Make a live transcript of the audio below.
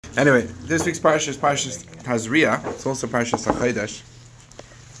Anyway, this week's Parshas is Parshas Tazriah. It's also Parshas Hachodesh.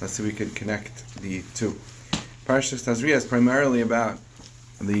 Let's see if we can connect the two. Parshas Tazriah is primarily about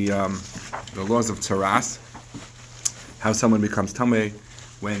the laws of Tzaras, how someone becomes Tameh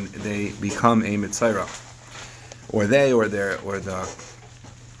when they become a Mitzayra, or the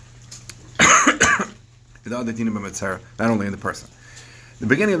other dinim of Mitzayra, not only in the person. The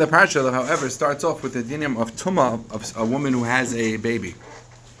beginning of the parsha, however, starts off with the dinim of Tumah, of a woman who has a baby.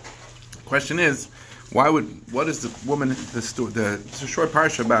 Question is, what is the woman? It's a short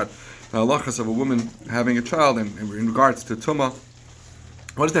parsha about the halachas of a woman having a child, and in regards to Tumah,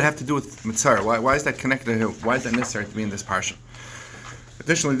 what does that have to do with Mitzayra? Why is that connected to? Why is that necessary to be in this parsha?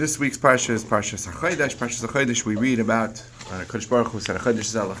 Additionally, this week's parsha is Parshas Hachodesh. Parshas Hachodesh, we read about HaKadosh Baruch Hu said, "Chodesh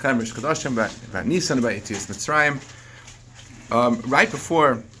is alachem, Rish Chodashim," about Nisan, about Yetzias Mitzrayim. Right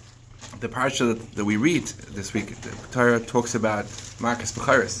before the parsha that we read this week, the Torah talks about Marcus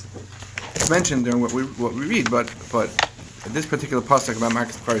Becharis. It's mentioned during what we read, but this particular pasuk about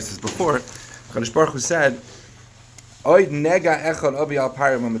Marcus Becharis is before. HaKadosh Baruch Hu said, "Oid nega echad obi al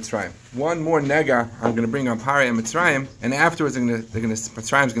Parim and Mitzrayim." One more nega I'm going to bring on Parim and Mitzrayim, and afterwards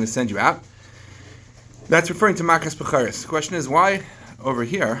Mitzrayim is going to send you out. That's referring to Marcus Becharis. The question is, why over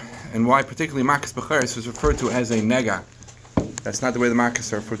here, and why particularly Marcus Becharis was referred to as a nega? That's not the way the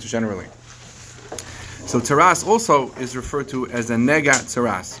Marcus are referred to generally. So Tzaras also is referred to as a nega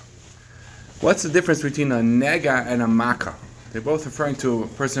Tzaras. What's the difference between a nega and a makkah? They're both referring to a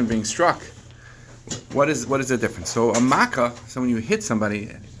person being struck. What is the difference? So a makkah, so when you hit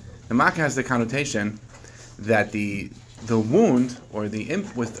somebody, the makkah has the connotation that the wound or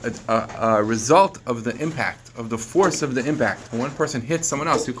with a result of the impact, of the force of the impact. When one person hits someone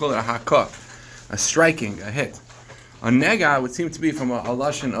else, you call it a hakah, a striking, a hit. A nega would seem to be from a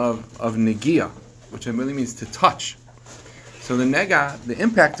lashon of negia, which really means to touch. So the nega, the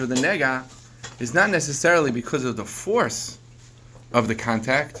impact of the nega, is not necessarily because of the force of the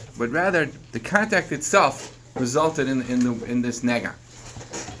contact, but rather the contact itself resulted in this nega.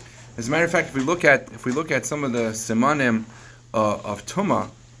 As a matter of fact, if we look at some of the simanim of Tumah,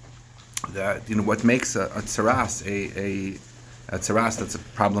 that what makes a tzaras a tzaras that's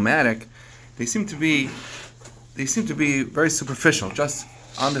problematic, they seem to be very superficial, just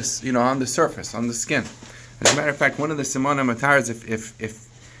on this, on the surface, on the skin. As a matter of fact, one of the simanim ataras, if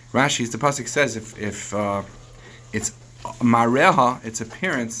Rashi's, the pasuk says, if it's mareha, its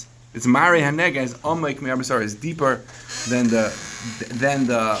appearance, its mare hanega is omik me'abasar, is deeper than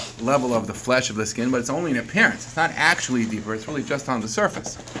the level of the flesh of the skin, but it's only an appearance. It's not actually deeper. It's really just on the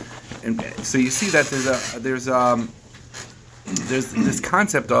surface. And so you see that there's this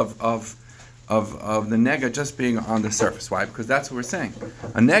concept of the nega just being on the surface. Why? Because that's what we're saying.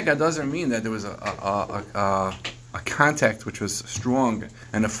 A nega doesn't mean that there was a contact which was strong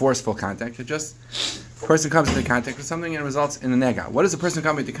and a forceful contact. It just, a person comes into contact with something and it results in a nega. What does a person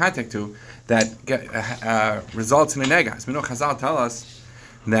come into contact to that results in a nega? As we know, Chazal tell us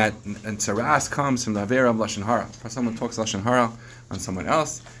that tzaras comes from the avera of lashon hara. If someone talks lashon hara on someone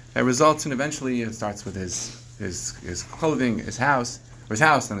else, it results in, eventually it starts with his clothing, his house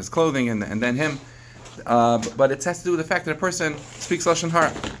and his clothing, and then him. But it has to do with the fact that a person speaks lashon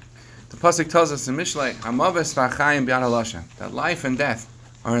hara. The pasuk tells us in Mishlei, "Hamaves v'achayim b'yad halashon," that life and death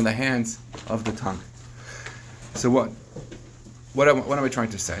are in the hands of the tongue. So what am I trying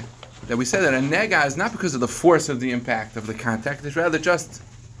to say? That we say that a nega is not because of the force of the impact of the contact; it's rather just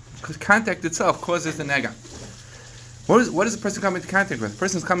because contact itself causes the nega. What is the person coming into contact with? The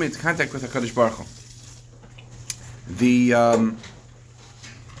person is coming into contact with HaKadosh Baruch Hu.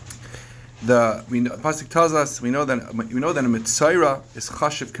 The pasuk tells us we know that a mitzayra is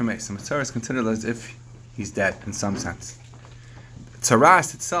chashiv kameis. A mitzayra is considered as if he's dead in some sense.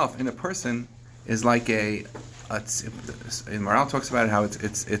 Tzaras itself in a person is like in Maral talks about it, how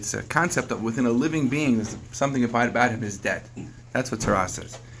it's a concept that within a living being there's something about him is dead. That's what tzaras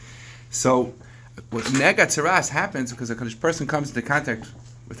is. So what nega tzaras happens because a Kaddish person comes into contact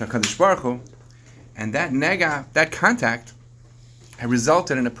with a Kaddish Baruch Hu, and that nega, that contact,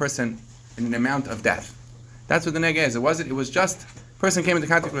 resulted in a person in an amount of death. That's what the nega is. It was just a person came into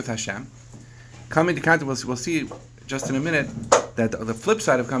contact with Hashem. Coming into contact, we'll see just in a minute that the flip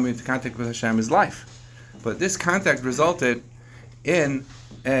side of coming into contact with Hashem is life. But this contact resulted in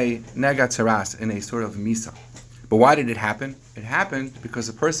a nega tzaras, in a sort of misa. But why did it happen? It happened because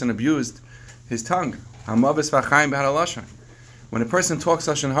a person abused his tongue. Hamaves v'achayim b'yad halashon. When a person talks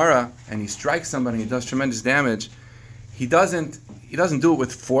lashon hara and he strikes somebody, he does tremendous damage. He doesn't do it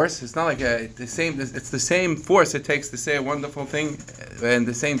with force. It's not like it's the same force it takes to say a wonderful thing and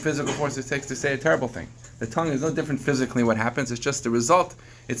the same physical force it takes to say a terrible thing. The tongue is no different physically what happens. It's just the result.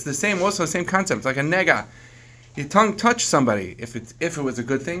 It's the same, also the same concept. It's like a nega. Your tongue touched somebody. If it was a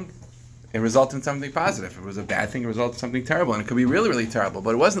good thing, it resulted in something positive. If it was a bad thing, it resulted in something terrible. And it could be really, really terrible.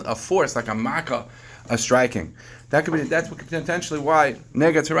 But it wasn't a force like a makkah, a striking. That's what could potentially why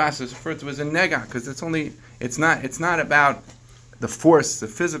nega teras is referred to as a nega, because it's not about the force, the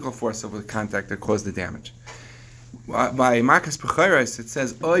physical force of the contact that caused the damage. By makas b'charis, it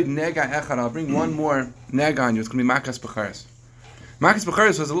says oid nega echad. I'll bring one more nega on you. It's going to be makas b'charis. Makas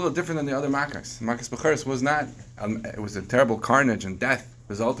b'charis was a little different than the other makas. Makas b'charis was not. It was a terrible carnage and death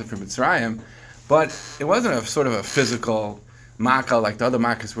resulted from Mitzrayim, but it wasn't a sort of a physical makkah like the other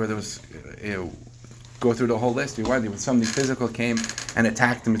makkahs where there was, go through the whole list. You wonder when something physical came and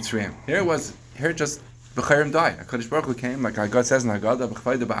attacked the Mitzrayim. Here just B'chayim died. HaKadosh Baruch Hu came, like God says in Haggadah,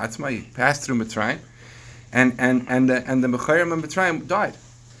 B'chayda Ba'atzma, he passed through Mitzrayim, and the B'chayim and Mitzrayim died.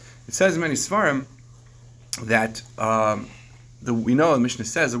 It says in many Svarim that we know the Mishnah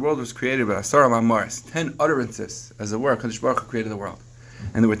says the world was created by Asar Mamaris, 10 utterances, as it were. HaKadosh Baruch Hu created the world.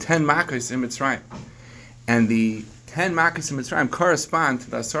 And there were 10 makkahs in Mitzrayim. And the 10 makkahs in Mitzrayim correspond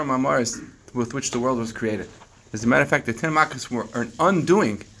to the Asar Mamaris with which the world was created. As a matter of fact, the 10 makkahs were an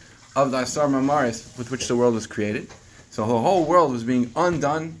undoing of the Asar Mamaris with which the world was created. So the whole world was being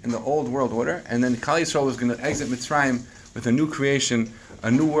undone in the old world order, and then Klal Yisrael was going to exit Mitzrayim with a new creation, a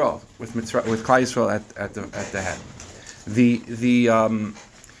new world with Klal Yisrael at the head.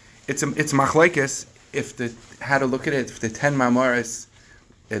 It's machlekes how to look at it. If the 10 Mamaris,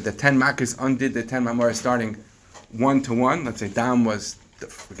 the 10 makkahs undid the 10 Mamaris starting 1-1. Let's say Dam was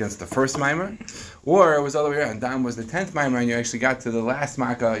against the first Maimer, or it was all the way around. Dam was the 10th Maimer, and you actually got to the last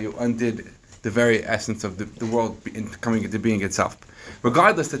Makkah, you undid the very essence of the world coming into being itself.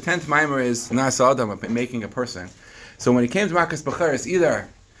 Regardless, the 10th Maimer is Nasa Adam, making a person. So when it came to Makas B'charis, either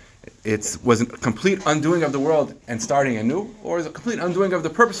it was a complete undoing of the world and starting anew, or it was a complete undoing of the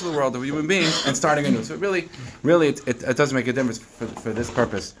purpose of the world of a human being and starting anew. So it doesn't make a difference for this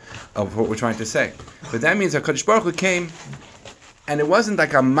purpose of what we're trying to say. But that means that HaKadosh Baruch Hu came, and it wasn't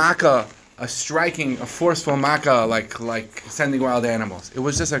like a makkah, a forceful makkah, like sending wild animals. It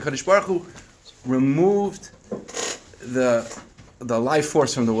was just HaKadosh Baruch Hu removed the life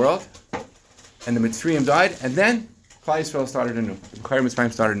force from the world, and the Mitzrayim died, and then Klal Yisrael started anew. The B'chayim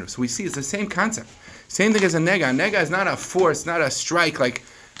Mitzrayim started anew. So we see it's the same concept. Same thing as a nega. A nega is not a force, not a strike like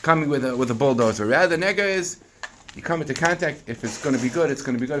coming with a bulldozer. Rather, the nega is you come into contact. If it's going to be good, it's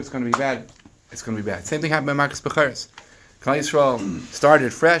going to be good. If it's going to be bad, it's going to be bad. Same thing happened by Makas B'charis. Klal Yisrael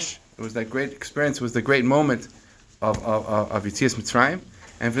started fresh. It was that great experience. It was the great moment of Yetzias Mitzrayim.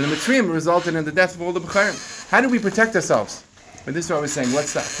 And for the Mitzrayim, it resulted in the death of all the B'chayim. How do we protect ourselves? But this is what I was saying.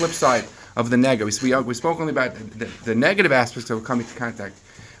 What's the flip side of the nega? We spoke only about the negative aspects of coming to contact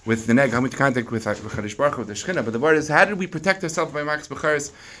with the nega, coming to contact with HaKadosh Baruch Hu, with the Shekhinah. But the word is, how did we protect ourselves by Makas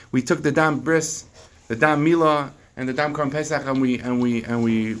B'charis? We took the Dam Bris, the Dam Milah, and the Dam Korban Pesach, and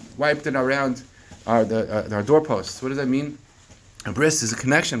we wiped it around our doorposts. What does that mean? A bris is a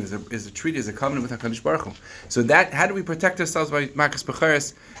connection, is a treaty, is a covenant with HaKadosh Baruch Hu. So how do we protect ourselves by Makas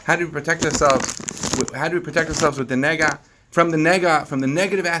B'charis? How do we protect ourselves with the nega? From the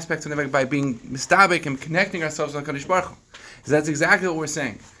negative aspects of the nega, by being mistabek and connecting ourselves with HaKadosh Baruch Hu. So that's exactly what we're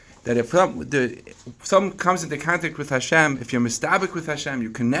saying. That if someone comes into contact with Hashem, if you're mistabek with Hashem, you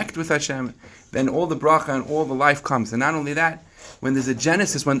connect with Hashem, then all the bracha and all the life comes. And not only that, when there's a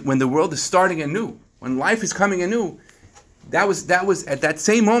genesis, when the world is starting anew, when life is coming anew, that was at that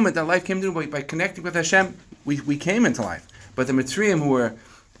same moment that life came anew. By connecting with Hashem, we came into life. But the Mitzrayim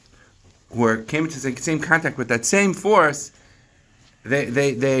who came into the same contact with that same force,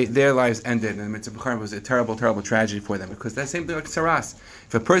 their lives ended, and the Mitzvah B'chayim was a terrible, terrible tragedy for them, because that same thing like Saras.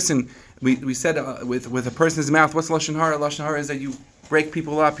 If a person, we said with a person's mouth, what's Lashon Hara? Lashon Hara is that you break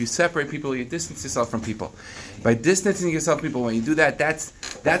people up, you separate people, you distance yourself from people. By distancing yourself from people, when you do that,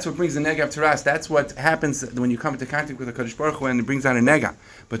 that's what brings the nega to Taras. That's what happens when you come into contact with the Kadosh Baruch Hu, and it brings down a nega.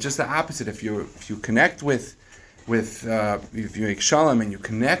 But just the opposite, if you connect if you make shalom and you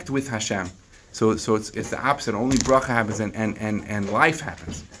connect with Hashem, so it's the opposite. Only bracha happens and life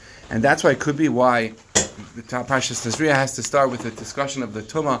happens, and that's why it could be why the Parshas Tazriah has to start with a discussion of the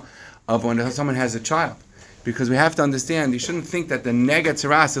tumah of when someone has a child, because we have to understand. You shouldn't think that the nega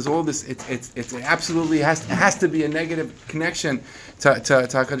tzaras is all this. It absolutely has to be a negative connection to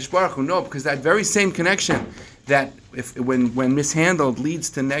HaKadosh Baruch Hu. No, because that very same connection that when mishandled leads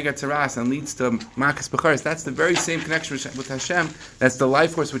to nega tzaras and leads to makas b'charis, that's the very same connection with Hashem. That's the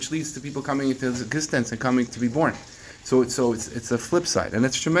life force which leads to people coming into existence and coming to be born. So it's a flip side, and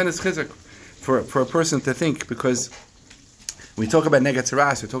it's tremendous chizuk for a person to think, because We talk about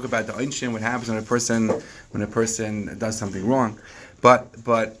negatzaras. We talk about the einshin, what happens when a person does something wrong. But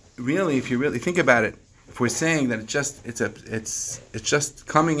really, if you really think about it, if we're saying that it's just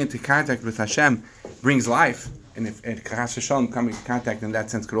coming into contact with Hashem brings life, and if Chas v'Shalom coming into contact in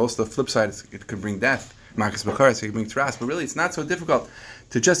that sense could also, the flip side is it could bring death. Marcus Bechar, so it could bring tras. But really, it's not so difficult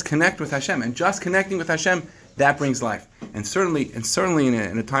to just connect with Hashem, and just connecting with Hashem, that brings life. And certainly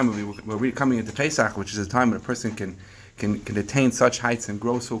in a time where we're coming into Pesach, which is a time when a person can attain such heights and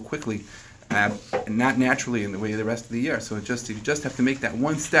grow so quickly, not naturally in the way of the rest of the year. So you just have to make that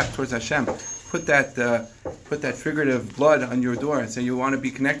one step towards Hashem. Put that figurative blood on your door and say you want to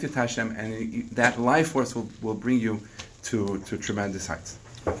be connected to Hashem, and that life force will bring you to tremendous heights.